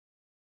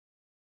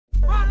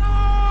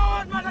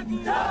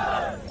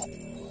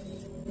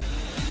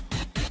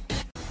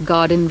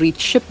Garden Reach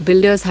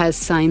Shipbuilders has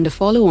signed a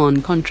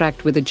follow-on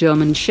contract with a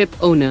German ship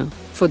owner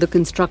for the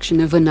construction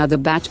of another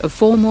batch of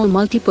 4 more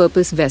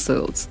multi-purpose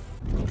vessels.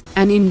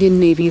 An Indian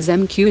Navy's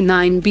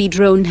MQ-9B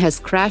drone has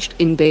crashed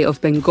in Bay of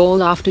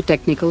Bengal after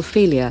technical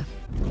failure.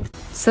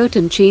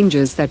 Certain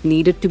changes that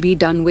needed to be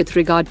done with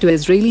regard to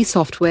Israeli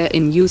software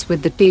in use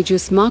with the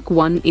Tejas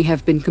Mk2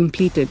 have been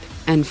completed,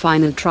 and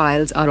final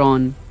trials are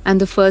on, and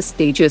the first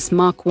Tejas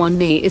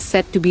Mk2 is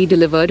set to be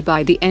delivered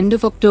by the end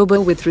of October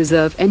with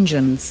reserve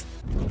engines.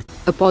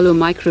 Apollo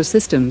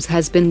Microsystems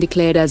has been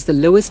declared as the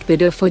lowest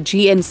bidder for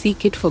GNC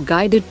Kit for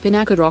Guided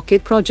Pinaka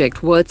rocket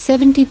project worth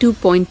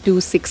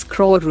 72.26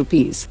 crore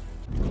rupees.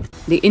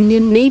 The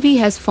Indian Navy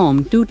has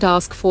formed 2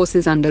 task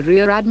forces under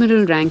Rear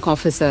Admiral rank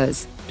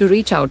officers to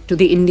reach out to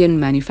the Indian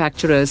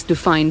manufacturers to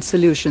find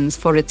solutions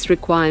for its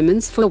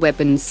requirements for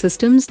weapons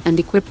systems and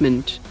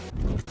equipment.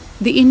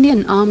 The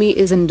Indian Army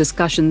is in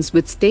discussions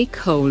with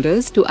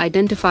stakeholders to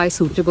identify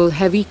suitable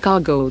heavy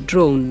cargo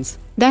drones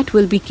that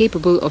will be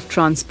capable of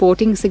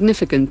transporting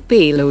significant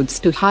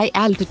payloads to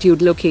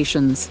high-altitude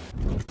locations.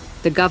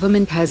 The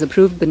government has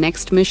approved the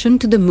next mission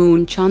to the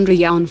Moon,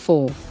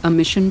 Chandrayaan-4, a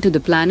mission to the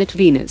planet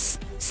Venus,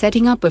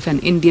 setting up of an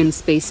Indian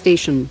space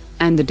station,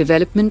 and the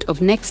development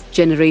of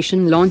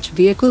next-generation launch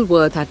vehicle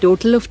worth a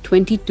total of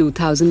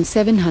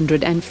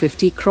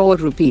 22,750 crore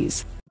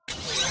rupees.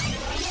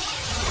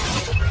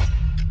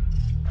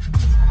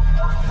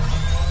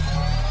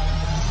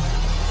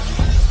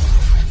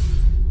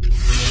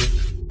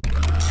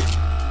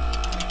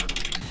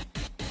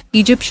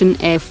 Egyptian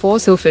Air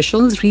Force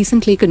officials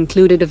recently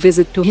concluded a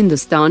visit to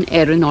Hindustan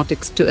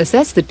Aeronautics to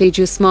assess the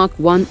Tejas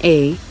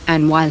Mk2,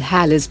 and while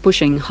HALE is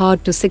pushing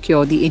hard to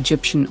secure the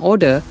Egyptian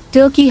order,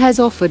 Turkey has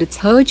offered its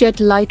Hurjet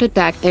light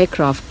attack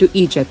aircraft to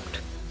Egypt.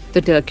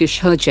 The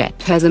Turkish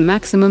Hurjet has a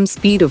maximum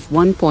speed of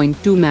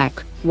 1.2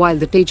 Mach, while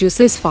the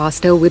Tejas is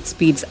faster with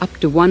speeds up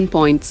to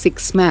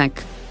 1.6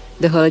 Mach.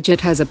 The Hurjet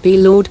has a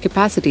payload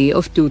capacity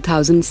of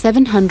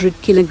 2,700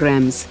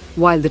 kilograms,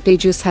 while the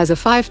Tejas has a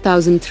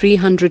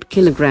 5,300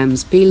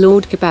 kilograms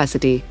payload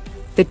capacity.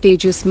 The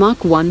Tejas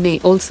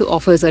Mk2 also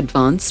offers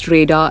advanced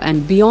radar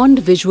and beyond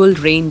visual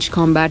range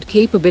combat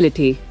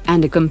capability,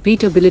 and a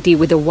compatibility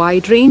with a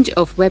wide range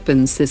of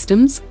weapons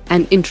systems,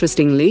 and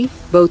interestingly,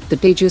 both the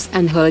Tejas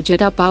and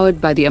Hurjet are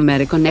powered by the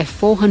American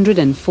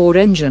F404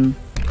 engine.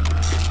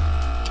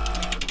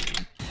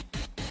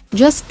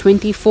 Just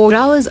 24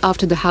 hours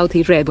after the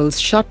Houthi rebels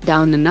shot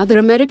down another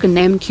American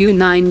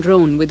MQ-9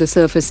 drone with a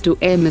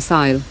surface-to-air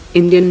missile,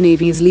 Indian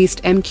Navy's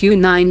leased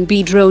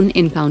MQ-9B drone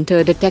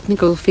encountered a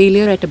technical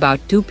failure at about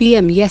 2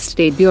 p.m.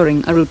 yesterday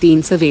during a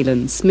routine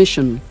surveillance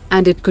mission,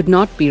 and it could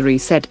not be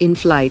reset in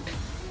flight.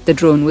 The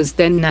drone was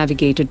then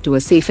navigated to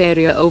a safe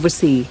area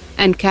overseas,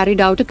 and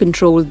carried out a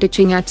controlled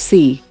ditching at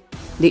sea.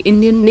 The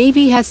Indian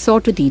Navy has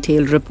sought a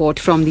detailed report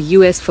from the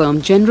US firm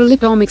General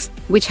Atomics,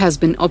 which has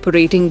been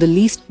operating the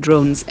leased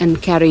drones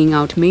and carrying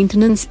out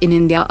maintenance in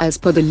India as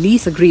per the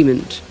lease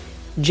agreement.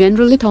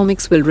 General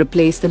Atomics will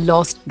replace the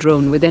lost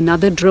drone with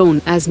another drone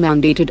as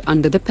mandated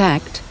under the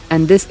pact,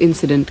 and this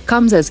incident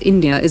comes as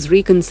India is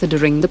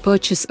reconsidering the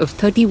purchase of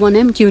 31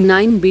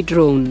 MQ-9B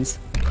drones.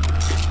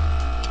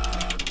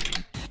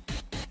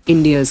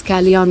 India's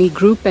Kalyani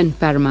Group and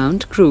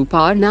Paramount Group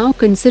are now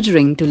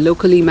considering to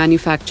locally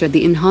manufacture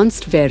the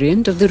enhanced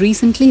variant of the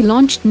recently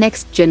launched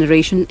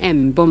next-generation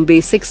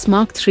Mbombe-6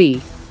 Mark III.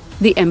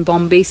 The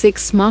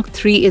Mbombe-6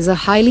 Mark III is a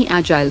highly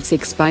agile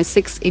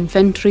 6x6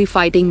 infantry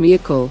fighting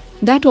vehicle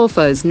that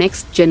offers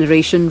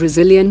next-generation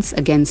resilience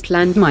against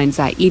landmines,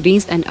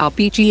 IEDs and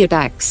RPG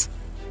attacks.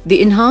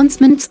 The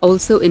enhancements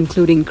also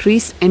include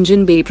increased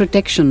engine bay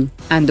protection,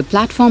 and the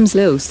platform's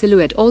low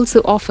silhouette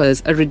also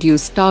offers a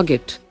reduced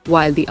target,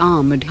 while the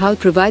armored hull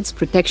provides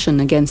protection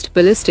against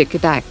ballistic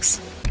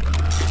attacks.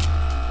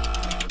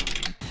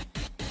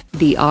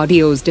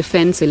 DRDO's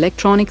Defense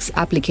Electronics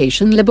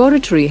Application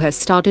Laboratory has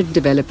started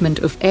development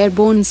of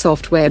airborne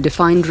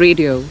software-defined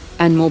radio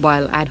and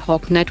mobile ad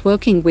hoc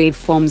networking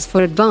waveforms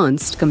for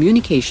advanced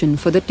communication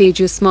for the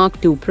Tejas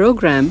Mk2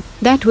 program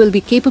that will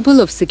be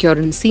capable of secure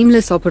and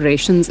seamless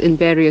operations in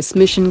various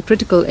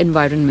mission-critical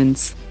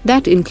environments.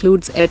 That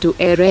includes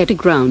air-to-air,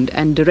 air-to-ground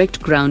and direct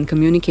ground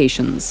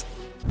communications.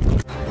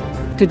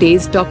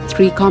 Today's top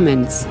 3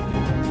 comments.